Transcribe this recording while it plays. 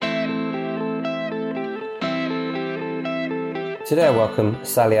Today I welcome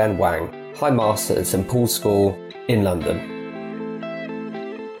Sally-Anne Wang, High Master at St Paul's School in London.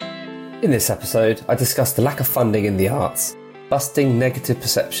 In this episode, I discuss the lack of funding in the arts, busting negative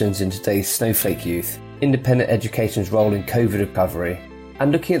perceptions in today's snowflake youth, independent education's role in COVID recovery,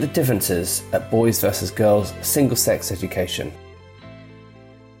 and looking at the differences at boys versus girls single-sex education.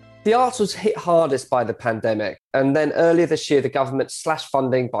 The arts was hit hardest by the pandemic, and then earlier this year the government slashed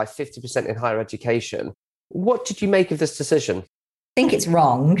funding by 50% in higher education. What did you make of this decision? I think it's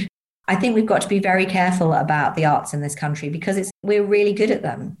wrong. I think we've got to be very careful about the arts in this country because we're really good at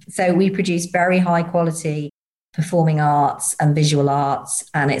them. So we produce very high quality performing arts and visual arts,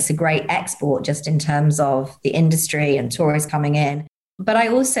 and it's a great export just in terms of the industry and tourists coming in. But I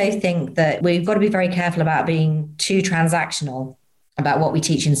also think that we've got to be very careful about being too transactional about what we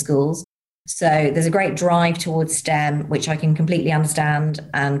teach in schools. So there's a great drive towards STEM, which I can completely understand.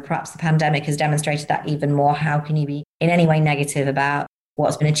 And perhaps the pandemic has demonstrated that even more. How can you be in any way negative about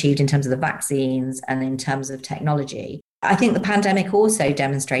what's been achieved in terms of the vaccines and in terms of technology? I think the pandemic also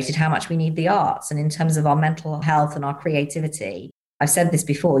demonstrated how much we need the arts. And in terms of our mental health and our creativity, I've said this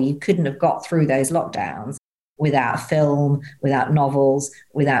before, you couldn't have got through those lockdowns without film, without novels,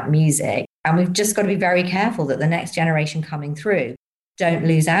 without music. And we've just got to be very careful that the next generation coming through don't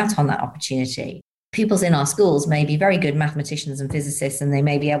lose out on that opportunity. Pupils in our schools may be very good mathematicians and physicists, and they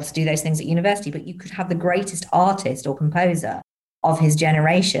may be able to do those things at university, but you could have the greatest artist or composer of his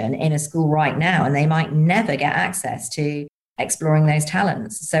generation in a school right now, and they might never get access to exploring those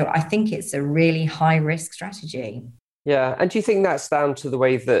talents. So I think it's a really high-risk strategy. Yeah, and do you think that's down to the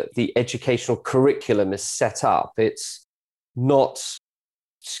way that the educational curriculum is set up? It's not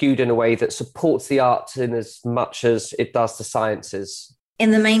skewed in a way that supports the arts in as much as it does the sciences? In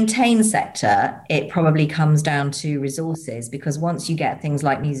the maintained sector, it probably comes down to resources, because once you get things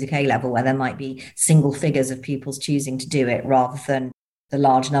like Music A Level, where there might be single figures of pupils choosing to do it rather than the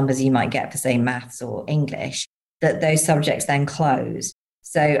large numbers you might get for, say, maths or English, that those subjects then close.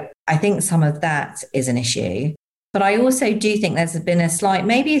 So I think some of that is an issue. But I also do think there's been a slight,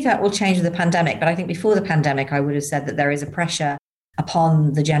 maybe that will change with the pandemic, but I think before the pandemic, I would have said that there is a pressure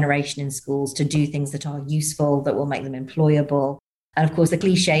upon the generation in schools to do things that are useful, that will make them employable. And of course, the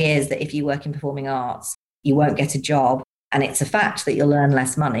cliche is that if you work in performing arts, you won't get a job. And it's a fact that you'll earn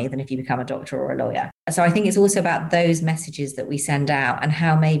less money than if you become a doctor or a lawyer. So I think it's also about those messages that we send out and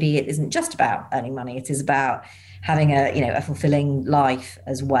how maybe it isn't just about earning money. It is about having a fulfilling life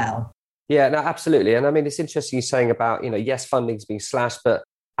as well. Yeah, no, absolutely. And I mean, it's interesting you're saying about, yes, funding's being slashed, but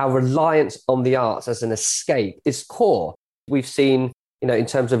our reliance on the arts as an escape is core. We've seen, in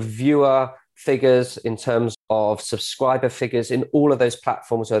terms of viewer figures, in terms of subscriber figures in all of those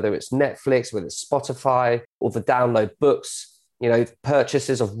platforms, whether it's Netflix, whether it's Spotify, or the download books,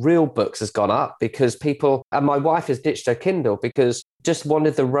 purchases of real books has gone up because people, and my wife has ditched her Kindle because just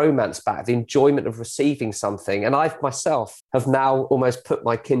wanted the romance back, the enjoyment of receiving something. And I myself have now almost put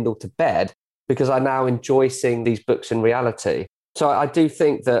my Kindle to bed because I now enjoy seeing these books in reality. So I do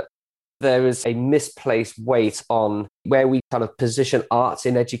think that there is a misplaced weight on where we kind of position arts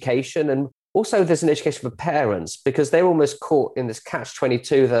in education. And also there's an education for parents because they're almost caught in this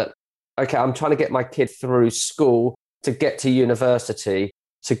catch-22 that, okay, I'm trying to get my kid through school to get to university,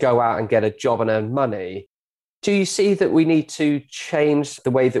 to go out and get a job and earn money. Do you see that we need to change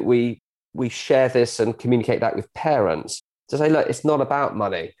the way that we share this and communicate that with parents to say, look, it's not about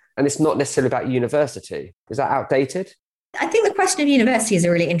money and it's not necessarily about university? Is that outdated? I think the question of university is a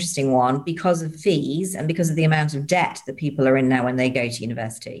really interesting one because of fees and because of the amount of debt that people are in now when they go to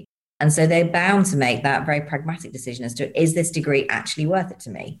university. And so they're bound to make that very pragmatic decision as to, is this degree actually worth it to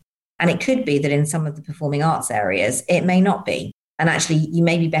me? And it could be that in some of the performing arts areas, it may not be. And actually, you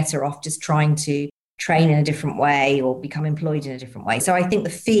may be better off just trying to train in a different way or become employed in a different way. So I think the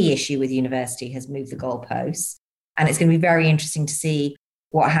fee issue with university has moved the goalposts. And it's going to be very interesting to see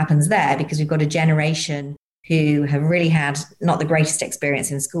what happens there because we've got a generation who have really had not the greatest experience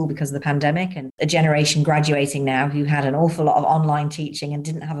in school because of the pandemic, and a generation graduating now who had an awful lot of online teaching and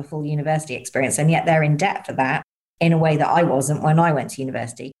didn't have a full university experience. And yet they're in debt for that in a way that I wasn't when I went to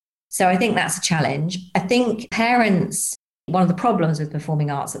university. So I think that's a challenge. I think parents, one of the problems with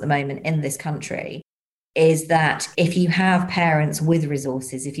performing arts at the moment in this country is that if you have parents with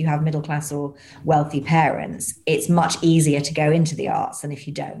resources, if you have middle class or wealthy parents, it's much easier to go into the arts than if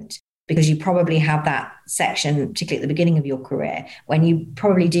you don't. Because you probably have that section, particularly at the beginning of your career, when you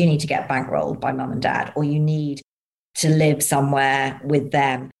probably do need to get bankrolled by mum and dad, or you need to live somewhere with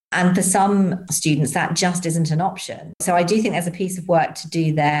them. And for some students, that just isn't an option. So I do think there's a piece of work to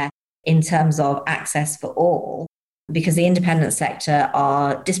do there in terms of access for all. because the independent sector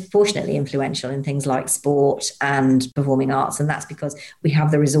are disproportionately influential in things like sport and performing arts. And that's because we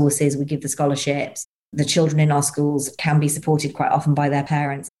have the resources, we give the scholarships, the children in our schools can be supported quite often by their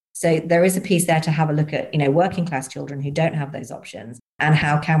parents. So there is a piece there to have a look at, working class children who don't have those options, and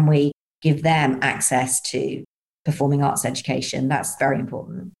how can we give them access to performing arts education. That's very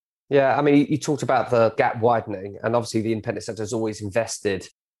important. Yeah, I mean, you talked about the gap widening, and obviously the independent sector has always invested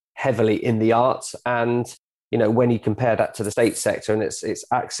heavily in the arts. And, when you compare that to the state sector and its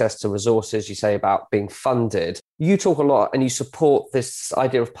access to resources, you say about being funded, you talk a lot and you support this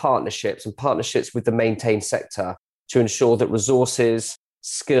idea of partnerships with the maintained sector to ensure that resources,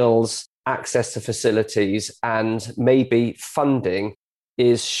 skills, access to facilities, and maybe funding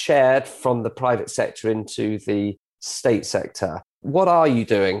is shared from the private sector into the state sector. What are you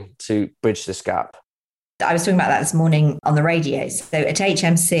doing to bridge this gap? I was talking about that this morning on the radio. So at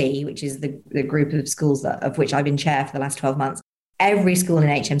HMC, which is the group of schools of which I've been chair for the last 12 months, every school in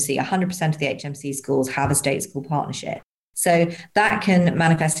HMC, 100% of the HMC schools have a state school partnership. So that can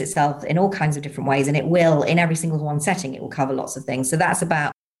manifest itself in all kinds of different ways. And it will, in every single one setting, it will cover lots of things. So that's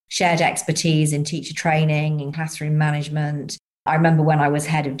about shared expertise in teacher training, in classroom management. I remember when I was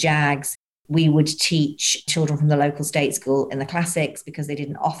head of JAGS, we would teach children from the local state school in the classics because they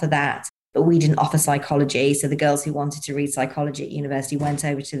didn't offer that. But we didn't offer psychology. So the girls who wanted to read psychology at university went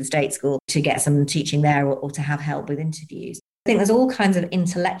over to the state school to get some teaching there, or to have help with interviews. I think there's all kinds of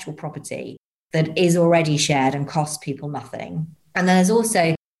intellectual property that is already shared and costs people nothing. And then there's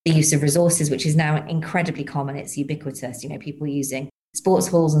also the use of resources, which is now incredibly common. It's ubiquitous, people using sports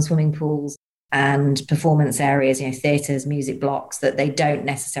halls and swimming pools and performance areas, theatres, music blocks that they don't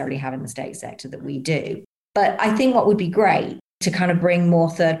necessarily have in the state sector that we do. But I think what would be great to kind of bring more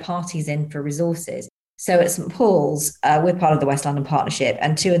third parties in for resources. So at St Paul's, we're part of the West London Partnership,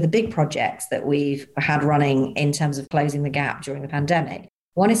 and two of the big projects that we've had running in terms of closing the gap during the pandemic.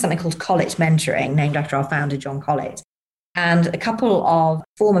 One is something called Collett Mentoring, named after our founder, John Collett. And a couple of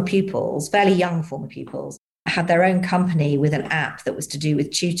former pupils, fairly young former pupils, had their own company with an app that was to do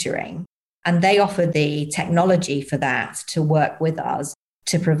with tutoring. And they offered the technology for that to work with us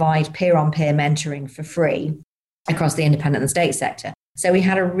to provide peer-on-peer mentoring for free across the independent and state sector. So we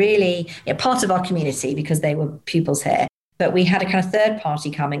had a really part of our community, because they were pupils here, but we had a kind of third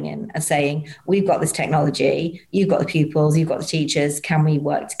party coming in and saying, we've got this technology, you've got the pupils, you've got the teachers, can we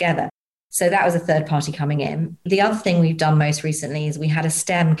work together? So that was a third party coming in. The other thing we've done most recently is we had a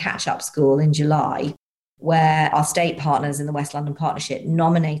STEM catch-up school in July, where our state partners in the West London Partnership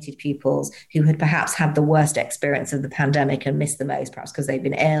nominated pupils who had perhaps had the worst experience of the pandemic and missed the most, perhaps because they've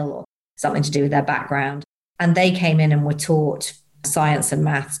been ill or something to do with their background. And they came in and were taught science and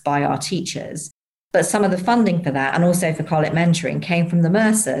maths by our teachers. But some of the funding for that, and also for Collett Mentoring, came from the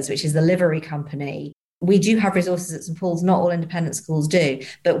Mercers, which is the livery company. We do have resources at St Paul's, not all independent schools do,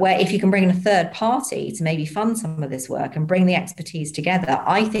 but where if you can bring in a third party to maybe fund some of this work and bring the expertise together,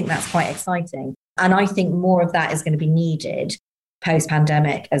 I think that's quite exciting. And I think more of that is going to be needed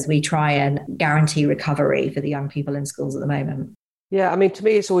post-pandemic as we try and guarantee recovery for the young people in schools at the moment. Yeah, I mean, to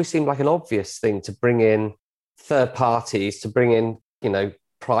me, it's always seemed like an obvious thing to bring in third parties, to bring in,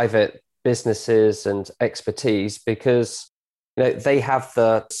 private businesses and expertise, because, they have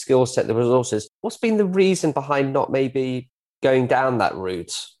the skill set, the resources. What's been the reason behind not maybe going down that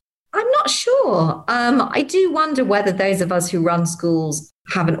route? I'm not sure. I do wonder whether those of us who run schools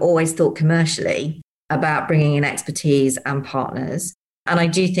haven't always thought commercially about bringing in expertise and partners. And I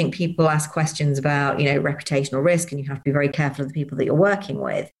do think people ask questions about, reputational risk, and you have to be very careful of the people that you're working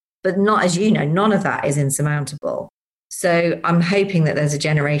with. But not, as you know, none of that is insurmountable. So I'm hoping that there's a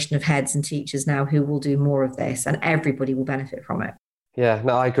generation of heads and teachers now who will do more of this, and everybody will benefit from it. Yeah,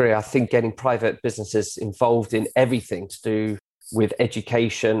 no, I agree. I think getting private businesses involved in everything to do with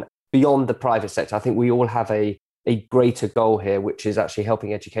education beyond the private sector, I think we all have a greater goal here, which is actually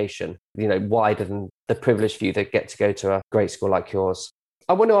helping education, wider than the privileged few that get to go to a great school like yours.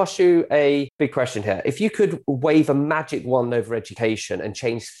 I want to ask you a big question here. If you could wave a magic wand over education and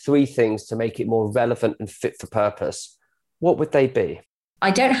change 3 things to make it more relevant and fit for purpose, what would they be? I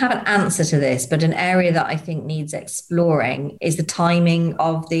don't have an answer to this, but an area that I think needs exploring is the timing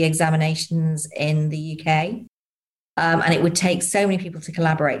of the examinations in the UK. And it would take so many people to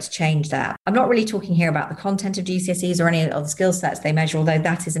collaborate to change that. I'm not really talking here about the content of GCSEs or any of the skill sets they measure, although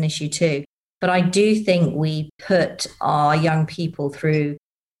that is an issue too. But I do think we put our young people through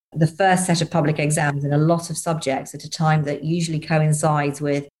the first set of public exams in a lot of subjects at a time that usually coincides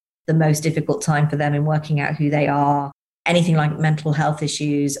with the most difficult time for them in working out who they are. Anything like mental health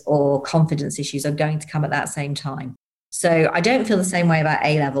issues or confidence issues are going to come at that same time. So I don't feel the same way about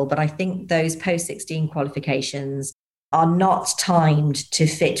A-level, but I think those post-16 qualifications are not timed to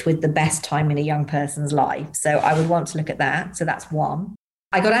fit with the best time in a young person's life. So I would want to look at that. So that's one.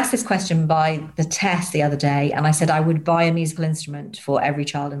 I got asked this question by the test the other day, and I said I would buy a musical instrument for every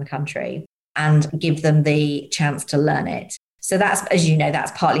child in the country and give them the chance to learn it. So that's, as you know,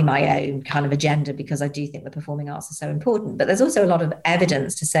 that's partly my own kind of agenda, because I do think the performing arts are so important. But there's also a lot of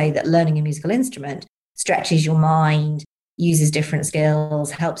evidence to say that learning a musical instrument stretches your mind, uses different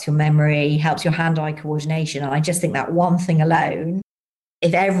skills, helps your memory, helps your hand-eye coordination. And I just think that one thing alone,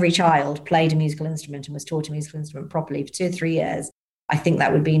 if every child played a musical instrument and was taught a musical instrument properly for 2 or 3 years, I think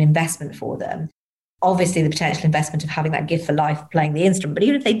that would be an investment for them. Obviously, the potential investment of having that gift for life, playing the instrument, but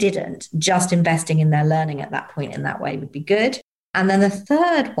even if they didn't, just investing in their learning at that point in that way would be good. And then the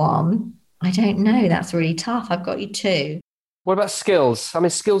third one, I don't know, that's really tough. I've got you two. What about skills? I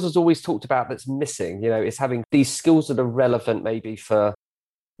mean, skills is always talked about that's missing. It's having these skills that are relevant maybe for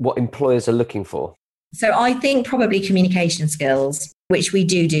what employers are looking for. So I think probably communication skills, which we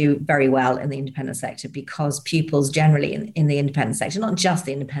do very well in the independent sector, because pupils generally in the independent sector, not just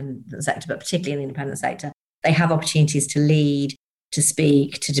the independent sector, but particularly in the independent sector, they have opportunities to lead, to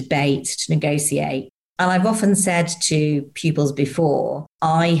speak, to debate, to negotiate. And I've often said to pupils before,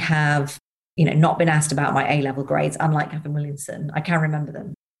 I have not been asked about my A-level grades, unlike Gavin Williamson. I can remember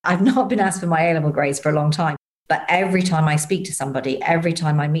them. I've not been asked for my A-level grades for a long time. But every time I speak to somebody, every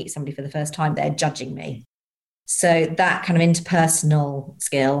time I meet somebody for the first time, they're judging me. So that kind of interpersonal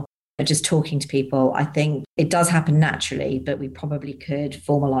skill of just talking to people, I think it does happen naturally, but we probably could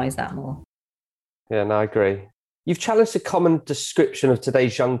formalize that more. Yeah, no, I agree. You've challenged the common description of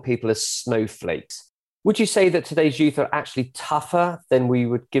today's young people as snowflakes. Would you say that today's youth are actually tougher than we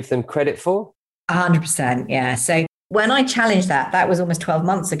would give them credit for? 100%, yeah. So when I challenged that was almost 12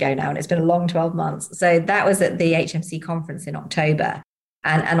 months ago now, and it's been a long 12 months. So that was at the HMC conference in October.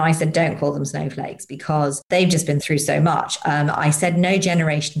 And I said, don't call them snowflakes, because they've just been through so much. I said no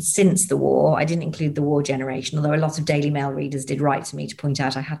generation since the war. I didn't include the war generation, although a lot of Daily Mail readers did write to me to point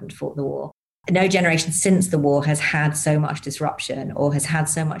out I hadn't fought the war. No generation since the war has had so much disruption or has had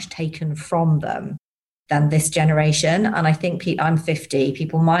so much taken from them than this generation. And I think I'm 50,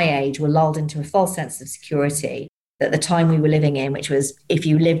 people my age were lulled into a false sense of security that the time we were living in, which was, if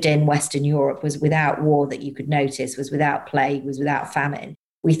you lived in Western Europe, was without war that you could notice, was without plague, was without famine.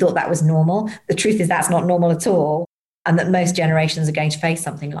 We thought that was normal. The truth is that's not normal at all, and that most generations are going to face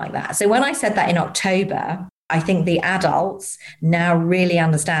something like that. So when I said that in October, I think the adults now really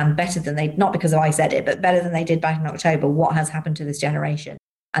understand better than not because I said it, but better than they did back in October, what has happened to this generation,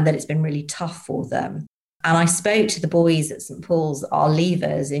 and that it's been really tough for them. And I spoke to the boys at St. Paul's, our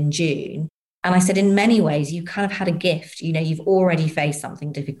leavers, in June. And I said, in many ways, you kind of had a gift. You've already faced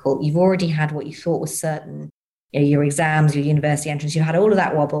something difficult. You've already had what you thought was certain, your exams, your university entrance. You had all of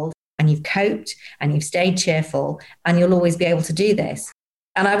that wobbled, and you've coped, and you've stayed cheerful, and you'll always be able to do this.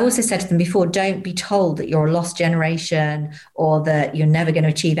 And I've also said to them before, don't be told that you're a lost generation or that you're never going to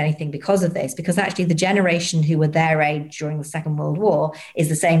achieve anything because of this, because actually the generation who were their age during the Second World War is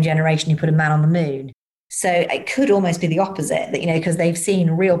the same generation who put a man on the moon. So it could almost be the opposite, that, because they've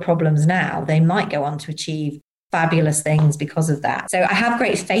seen real problems now, they might go on to achieve fabulous things because of that. So I have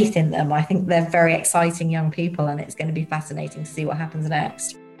great faith in them. I think they're very exciting young people, and it's going to be fascinating to see what happens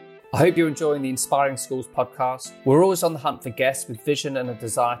next. I hope you're enjoying the Inspiring Schools podcast. We're always on the hunt for guests with vision and a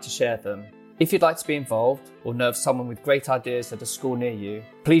desire to share them. If you'd like to be involved or know of someone with great ideas at a school near you,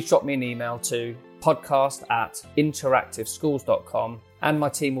 please drop me an email to podcast@interactiveschools.com and my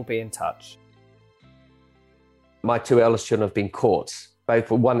team will be in touch. My two eldest children have been caught, both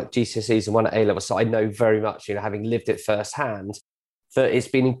one at GCSEs and one at A-level. So I know very much, having lived it firsthand, that it's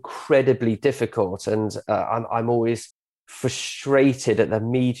been incredibly difficult. And I'm always frustrated at the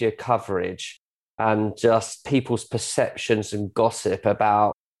media coverage and just people's perceptions and gossip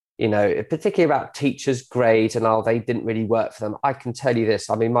about, particularly about teachers' grades and they didn't really work for them. I can tell you this.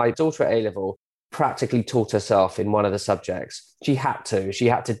 I mean, my daughter at A-level practically taught herself in one of the subjects. She had to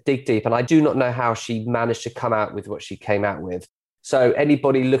dig deep. And I do not know how she managed to come out with what she came out with. So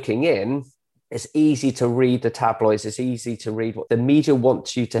anybody looking in, it's easy to read the tabloids. It's easy to read what the media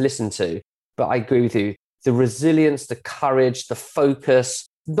wants you to listen to. But I agree with you. The resilience, the courage, the focus,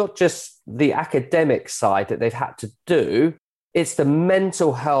 not just the academic side that they've had to do, it's the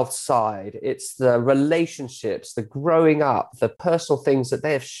mental health side, it's the relationships, the growing up, the personal things that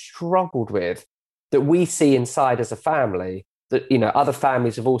they have struggled with that we see inside as a family that, other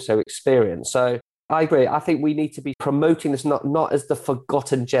families have also experienced. So I agree. I think we need to be promoting this not as the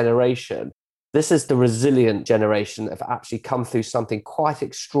forgotten generation. This is the resilient generation that have actually come through something quite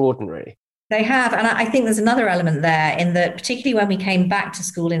extraordinary. They have. And I think there's another element there in that, particularly when we came back to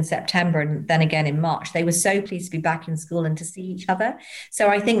school in September and then again in March, they were so pleased to be back in school and to see each other. So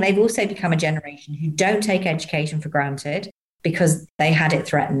I think they've also become a generation who don't take education for granted because they had it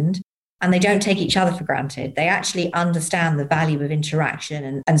threatened. And they don't take each other for granted. They actually understand the value of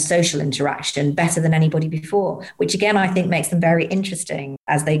interaction and social interaction better than anybody before, which again, I think makes them very interesting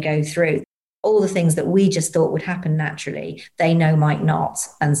as they go through. All the things that we just thought would happen naturally, they know might not.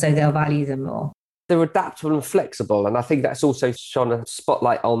 And so they'll value them more. They're adaptable and flexible. And I think that's also shone a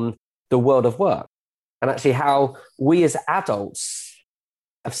spotlight on the world of work and actually how we as adults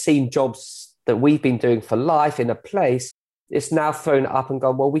have seen jobs that we've been doing for life in a place. It's now thrown up and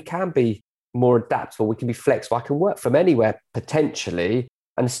gone, well, we can be more adaptable. We can be flexible. I can work from anywhere potentially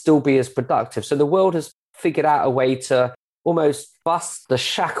and still be as productive. So the world has figured out a way to almost bust the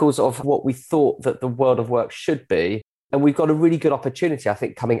shackles of what we thought that the world of work should be. And we've got a really good opportunity, I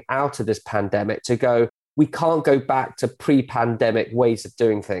think, coming out of this pandemic to go, we can't go back to pre-pandemic ways of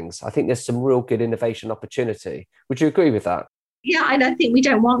doing things. I think there's some real good innovation opportunity. Would you agree with that? Yeah, and I think we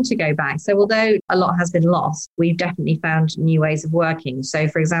don't want to go back. So although a lot has been lost, we've definitely found new ways of working. So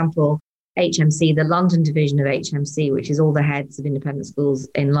for example, HMC, the London division of HMC, which is all the heads of independent schools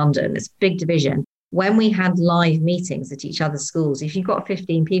in London, it's a big division. When we had live meetings at each other's schools, if you've got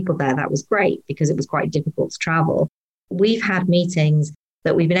 15 people there, that was great because it was quite difficult to travel. We've had meetings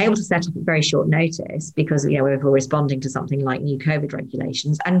that we've been able to set up at very short notice because we were responding to something like new COVID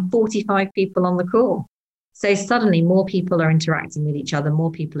regulations and 45 people on the call. So suddenly more people are interacting with each other,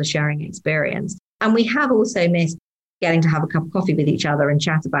 more people are sharing experience. And we have also missed getting to have a cup of coffee with each other and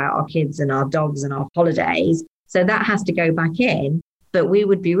chat about our kids and our dogs and our holidays. So that has to go back in. But we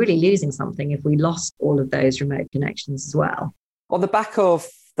would be really losing something if we lost all of those remote connections as well. On the back of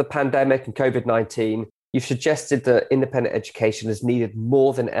the pandemic and COVID-19, you've suggested that independent education is needed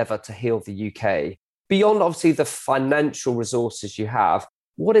more than ever to heal the UK. Beyond obviously the financial resources you have,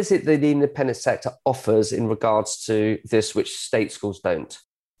 what is it that the independent sector offers in regards to this, which state schools don't?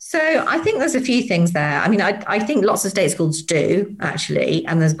 So I think there's a few things there. I mean, I think lots of state schools do, actually,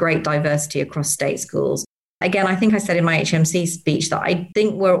 and there's great diversity across state schools. Again, I think I said in my HMC speech that I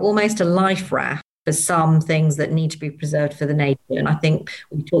think we're almost a life raft for some things that need to be preserved for the nation. I think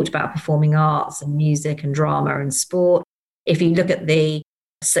we talked about performing arts and music and drama and sport. If you look at the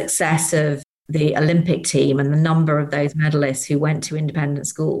success of the Olympic team and the number of those medalists who went to independent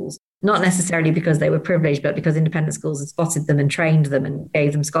schools, not necessarily because they were privileged, but because independent schools had spotted them and trained them and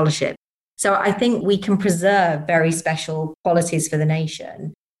gave them scholarship. So I think we can preserve very special qualities for the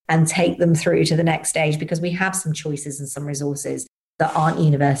nation and take them through to the next stage because we have some choices and some resources that aren't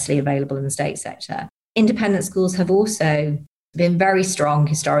universally available in the state sector. Independent schools have also been very strong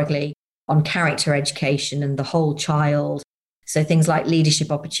historically on character education and the whole child. So things like leadership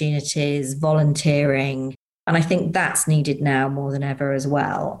opportunities, volunteering. And I think that's needed now more than ever as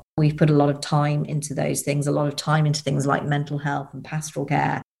well. We've put a lot of time into those things, a lot of time into things like mental health and pastoral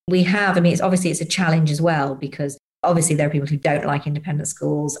care. We have, I mean, it's a challenge as well because obviously there are people who don't like independent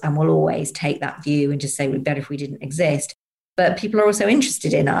schools and will always take that view and just say we'd better if we didn't exist. But people are also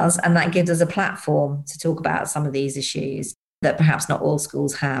interested in us, and that gives us a platform to talk about some of these issues that perhaps not all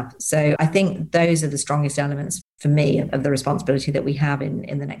schools have. So I think those are the strongest elements for me of the responsibility that we have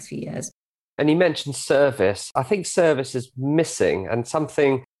in the next few years. And you mentioned service. I think service is missing and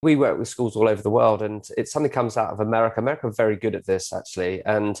something we work with schools all over the world, and it's something that comes out of America. America are very good at this, actually,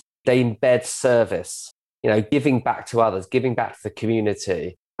 and they embed service, giving back to others, giving back to the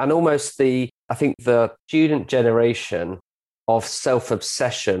community. And almost I think the student generation of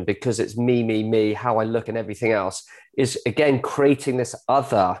self-obsession, because it's me, how I look and everything else, is again creating this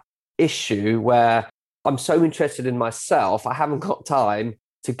other issue where I'm so interested in myself, I haven't got time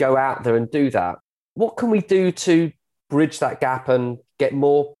to go out there and do that. What can we do to bridge that gap and get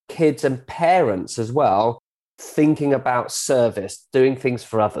more kids and parents as well thinking about service, doing things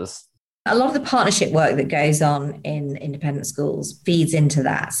for others? A lot of the partnership work that goes on in independent schools feeds into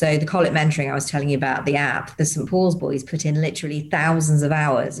that. So the Collett Mentoring I was telling you about, the app, the St. Paul's Boys put in literally thousands of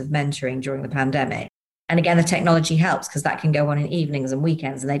hours of mentoring during the pandemic. And again, the technology helps because that can go on in evenings and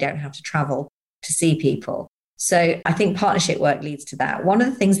weekends and they don't have to travel to see people. So I think partnership work leads to that. One of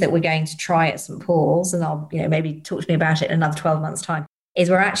the things that we're going to try at St. Paul's, and I'll maybe talk to me about it in another 12 months' time, is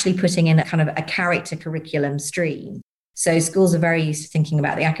we're actually putting in a kind of a character curriculum stream. So schools are very used to thinking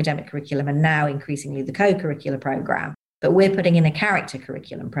about the academic curriculum and now increasingly the co-curricular program. But we're putting in a character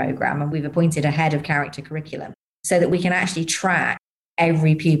curriculum program and we've appointed a head of character curriculum so that we can actually track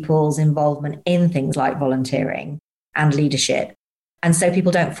every pupil's involvement in things like volunteering and leadership. And so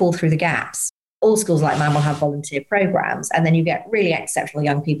people don't fall through the gaps. All schools like mine will have volunteer programs, and then you get really exceptional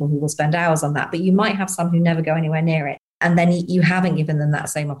young people who will spend hours on that, but you might have some who never go anywhere near it, and then you haven't given them that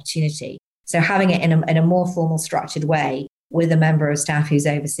same opportunity. So having it in a more formal, structured way with a member of staff who's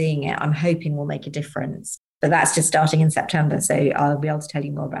overseeing it, I'm hoping will make a difference. But that's just starting in September, so I'll be able to tell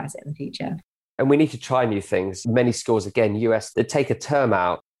you more about it in the future. And we need to try new things. Many schools, again, US, they take a term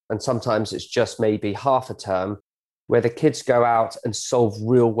out, and sometimes it's just maybe half a term where the kids go out and solve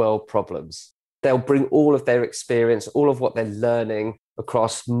real world problems. They'll bring all of their experience, all of what they're learning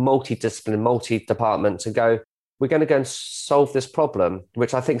across multidiscipline, multi-departments, and go, we're going to go and solve this problem,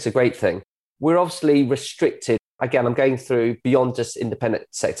 which I think is a great thing. We're obviously restricted. Again, I'm going through beyond just independent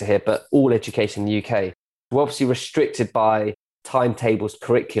sector here, but all education in the UK. We're obviously restricted by timetables,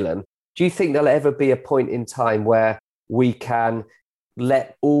 curriculum. Do you think there'll ever be a point in time where we can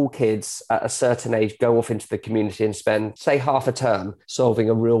let all kids at a certain age go off into the community and spend, say, half a term solving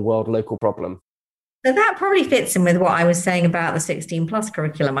a real world local problem? So that probably fits in with what I was saying about the 16 plus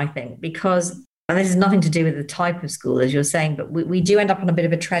curriculum, I think, because, and this has nothing to do with the type of school, as you're saying, but we do end up on a bit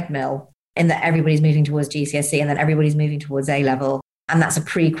of a treadmill in that everybody's moving towards GCSE and then everybody's moving towards A level. And that's a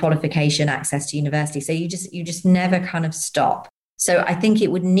pre-qualification access to university. So you just never kind of stop. So I think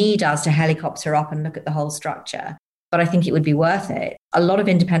it would need us to helicopter up and look at the whole structure, but I think it would be worth it. A lot of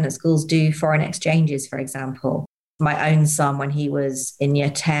independent schools do foreign exchanges, for example. My own son, when he was in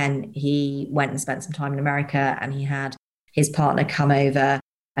year 10, he went and spent some time in America, and he had his partner come over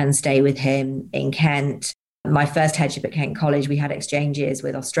and stay with him in Kent. My first headship at Kent College, we had exchanges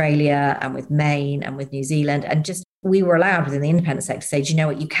with Australia and with Maine and with New Zealand. And just, we were allowed within the independent sector to say, do you know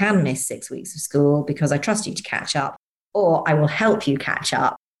what, you can miss 6 weeks of school because I trust you to catch up, or I will help you catch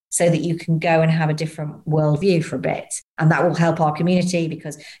up so that you can go and have a different worldview for a bit. And that will help our community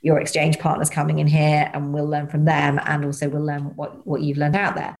because your exchange partner's coming in here and we'll learn from them, and also we'll learn what you've learned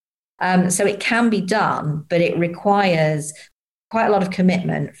out there. So it can be done, but it requires quite a lot of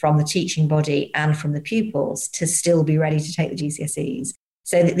commitment from the teaching body and from the pupils to still be ready to take the GCSEs.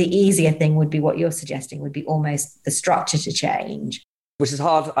 So that the easier thing would be what you're suggesting, would be almost the structure to change. Which is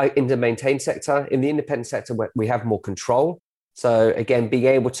hard in the maintained sector. In the independent sector, we have more control. So again, being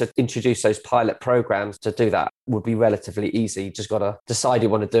able to introduce those pilot programs to do that would be relatively easy. You just got to decide you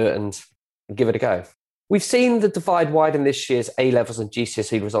want to do it and give it a go. We've seen the divide widen this year's A-levels and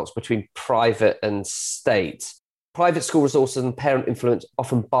GCSE results between private and state. Private school resources and parent influence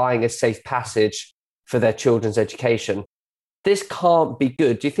often buying a safe passage for their children's education. This can't be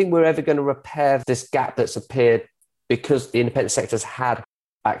good. Do you think we're ever going to repair this gap that's appeared because the independent sector has had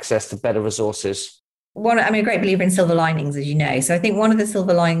access to better resources? I'm a great believer in silver linings, as you know. So I think one of the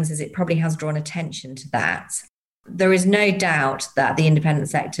silver linings is it probably has drawn attention to that. There is no doubt that the independent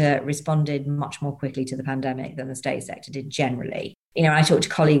sector responded much more quickly to the pandemic than the state sector did generally. You know, I talk to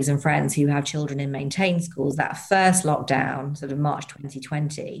colleagues and friends who have children in maintained schools. That first lockdown, sort of March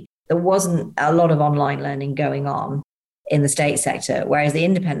 2020, there wasn't a lot of online learning going on in the state sector, whereas the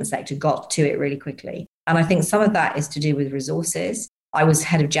independent sector got to it really quickly. And I think some of that is to do with resources. I was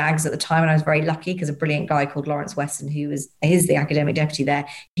head of JAGS at the time, and I was very lucky because a brilliant guy called Lawrence Weston, is the academic deputy there,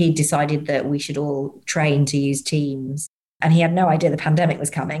 he decided that we should all train to use Teams. And he had no idea the pandemic was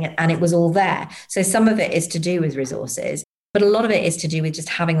coming, and it was all there. So some of it is to do with resources, but a lot of it is to do with just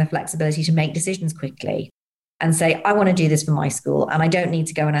having the flexibility to make decisions quickly and say, I want to do this for my school, and I don't need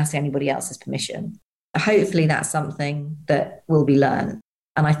to go and ask anybody else's permission. Hopefully that's something that will be learned.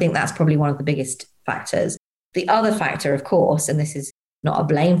 And I think that's probably one of the biggest factors. The other factor, of course, and this is not a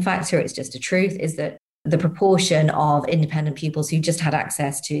blame factor, it's just a truth, is that the proportion of independent pupils who just had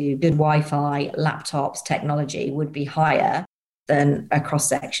access to good Wi-Fi, laptops, technology would be higher than a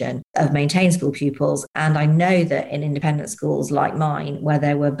cross-section of maintained school pupils. And I know that in independent schools like mine, where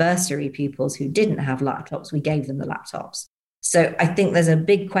there were bursary pupils who didn't have laptops, we gave them the laptops. So I think there's a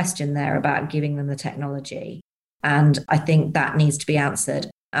big question there about giving them the technology. And I think that needs to be answered.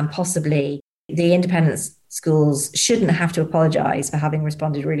 And possibly the independent schools shouldn't have to apologise for having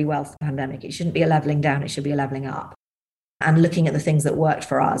responded really well to the pandemic. It shouldn't be a levelling down, it should be a levelling up. And looking at the things that worked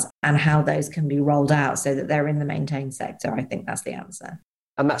for us and how those can be rolled out so that they're in the maintained sector, I think that's the answer.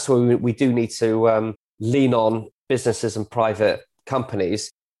 And that's where we do need to lean on businesses and private companies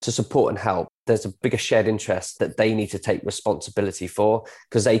to support and help. There's a bigger shared interest that they need to take responsibility for,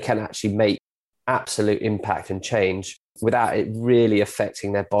 because they can actually make absolute impact and change without it really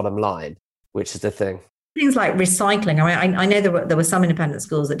affecting their bottom line, which is the thing. Things like recycling. I mean, I know there were some independent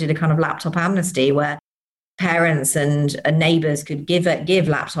schools that did a kind of laptop amnesty where parents and neighbours could give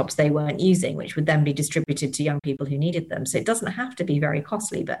laptops they weren't using, which would then be distributed to young people who needed them. So it doesn't have to be very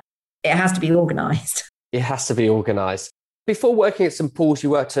costly, but it has to be organised. It has to be organised. Before working at St Paul's, you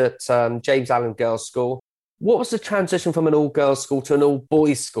worked at James Allen Girls' School. What was the transition from an all-girls school to an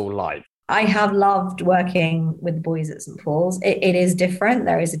all-boys school like? I have loved working with the boys at St Paul's. It is different.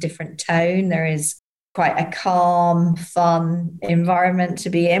 There is a different tone. There is quite a calm, fun environment to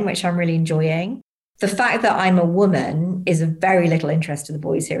be in, which I'm really enjoying. The fact that I'm a woman is of very little interest to the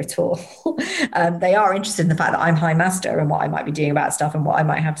boys here at all. They are interested in the fact that I'm High Master and what I might be doing about stuff and what I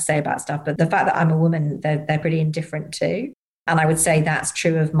might have to say about stuff. But the fact that I'm a woman, they're pretty indifferent to. And I would say that's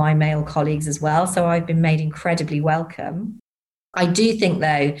true of my male colleagues as well. So I've been made incredibly welcome. I do think,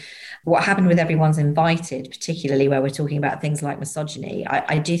 though, what happened with Everyone's Invited, particularly where we're talking about things like misogyny,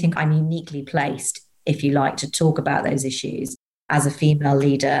 I do think I'm uniquely placed, if you like, to talk about those issues as a female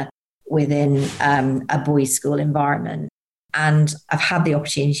leader within a boys' school environment. And I've had the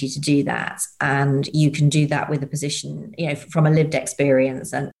opportunity to do that. And you can do that with a position, from a lived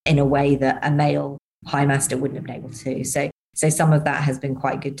experience and in a way that a male High Master wouldn't have been able to. So some of that has been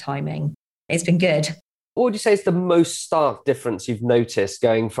quite good timing. It's been good. What would you say is the most stark difference you've noticed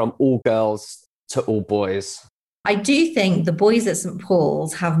going from all girls to all boys? I do think the boys at St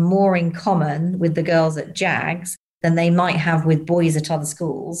Paul's have more in common with the girls at JAGS than they might have with boys at other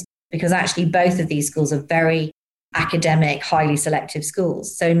schools, because actually both of these schools are very academic, highly selective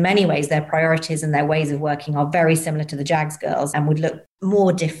schools. So in many ways, their priorities and their ways of working are very similar to the JAGS girls and would look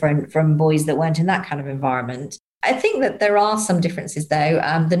more different from boys that weren't in that kind of environment. I think that there are some differences, though.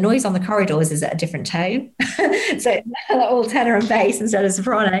 The noise on the corridors is at a different tone. So all tenor and bass instead of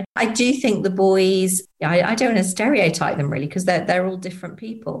soprano. I do think the boys, I don't want to stereotype them really, because they're all different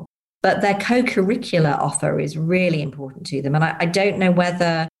people. But their co-curricular offer is really important to them. And I don't know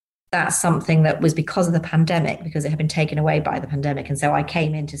whether that's something that was because of the pandemic, because it had been taken away by the pandemic. And so I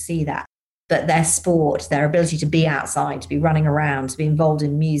came in to see that. But their sport, their ability to be outside, to be running around, to be involved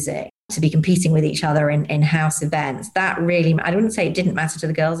in music, to be competing with each other in house events, that really, I wouldn't say it didn't matter to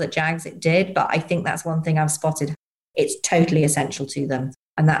the girls at JAGS, it did, but I think that's one thing I've spotted. It's totally essential to them.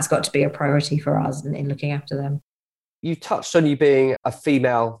 And that's got to be a priority for us in looking after them. You touched on you being a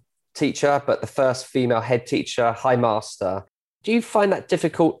female teacher, but the first female head teacher, High Master. Do you find that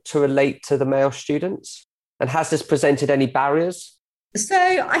difficult to relate to the male students? And has this presented any barriers? So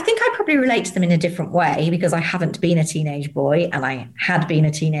I think I probably relate to them in a different way because I haven't been a teenage boy and I had been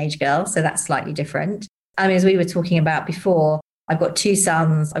a teenage girl. So that's slightly different. I mean, as we were talking about before, I've got 2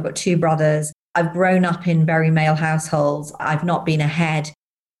 sons, I've got 2 brothers. I've grown up in very male households. I've not been a head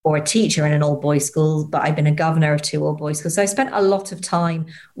or a teacher in an all-boys school, but I've been a governor of 2 all-boys schools. So I spent a lot of time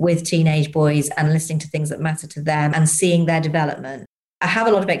with teenage boys and listening to things that matter to them and seeing their development. I have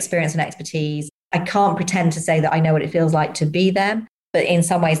a lot of experience and expertise. I can't pretend to say that I know what it feels like to be them, but in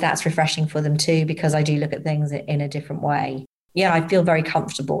some ways that's refreshing for them too, because I do look at things in a different way. Yeah, I feel very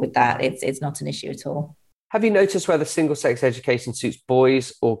comfortable with that. It's not an issue at all. Have you noticed whether single-sex education suits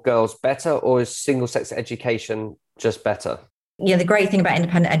boys or girls better, or is single-sex education just better? Yeah, the great thing about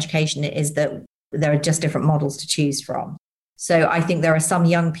independent education is that there are just different models to choose from. So I think there are some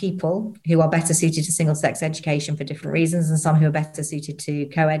young people who are better suited to single-sex education for different reasons and some who are better suited to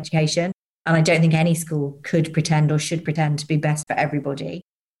co-education. And I don't think any school could pretend or should pretend to be best for everybody.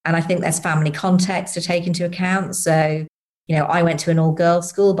 And I think there's family context to take into account. So, I went to an all-girls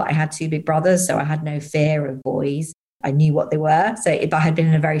school, but I had 2 big brothers, so I had no fear of boys. I knew what they were. So if I had been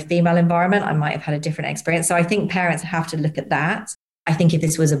in a very female environment, I might have had a different experience. So I think parents have to look at that. I think if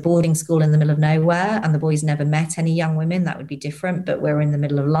this was a boarding school in the middle of nowhere and the boys never met any young women, that would be different. But we're in the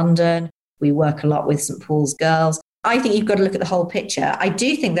middle of London. We work a lot with St Paul's girls. I think you've got to look at the whole picture. I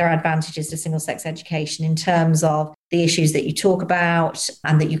do think there are advantages to single-sex education in terms of the issues that you talk about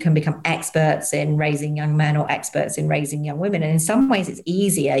and that you can become experts in raising young men or experts in raising young women. And in some ways, it's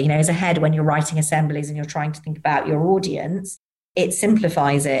easier, as a head when you're writing assemblies and you're trying to think about your audience, it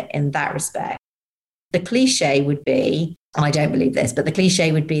simplifies it in that respect. The cliche would be, and I don't believe this, but the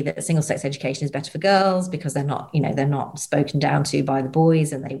cliche would be that single-sex education is better for girls because they're not spoken down to by the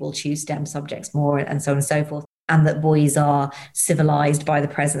boys and they will choose STEM subjects more and so on and so forth. And that boys are civilized by the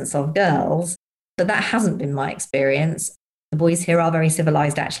presence of girls. But that hasn't been my experience. The boys here are very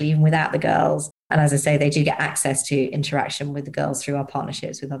civilized, actually, even without the girls. And as I say, they do get access to interaction with the girls through our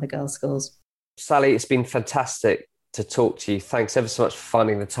partnerships with other girls' schools. Sally, it's been fantastic to talk to you. Thanks ever so much for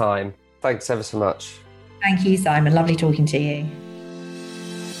finding the time. Thanks ever so much. Thank you, Simon. Lovely talking to you.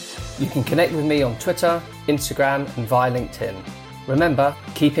 You can connect with me on Twitter, Instagram, and via LinkedIn. Remember,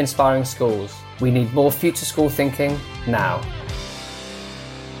 keep inspiring schools. We need more future school thinking now.